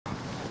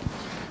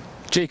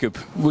Jacob,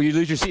 will you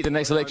lose your seat in the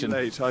next election?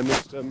 I'm late. I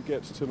must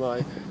get to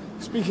my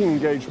speaking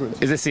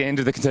engagement. Is this the end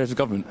of the Conservative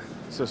government?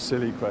 It's a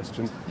silly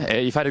question.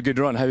 You've had a good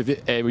run. How have you,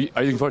 are you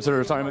looking forward to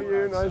retirement? How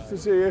are you? Nice to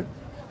see you.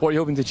 What are you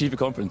hoping to achieve at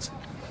conference?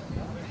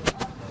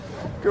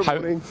 Good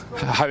morning.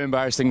 How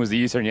embarrassing was the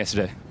U-turn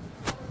yesterday?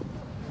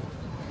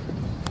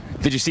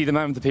 Did you see the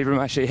man with the paper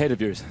mache head of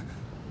yours?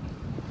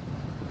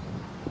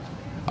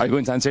 Are you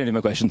going to answer any of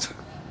my questions?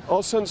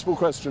 Ask sensible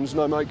questions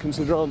and I might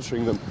consider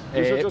answering them.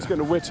 If you're just going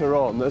to witter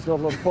on, there's not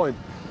a lot of point.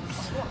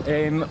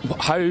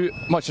 How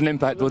much an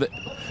impact will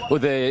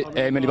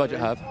the mini budget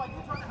have?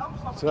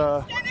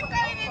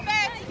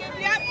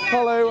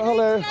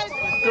 Hello.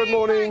 Good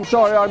morning.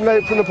 Sorry, I'm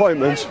late for an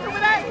appointment.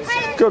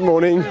 Good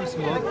morning.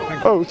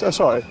 Oh,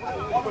 sorry.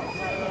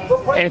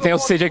 Anything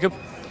else to say, Jacob?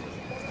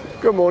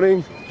 Good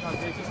morning.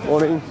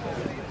 Morning.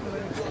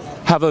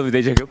 Have a lovely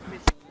day, Jacob.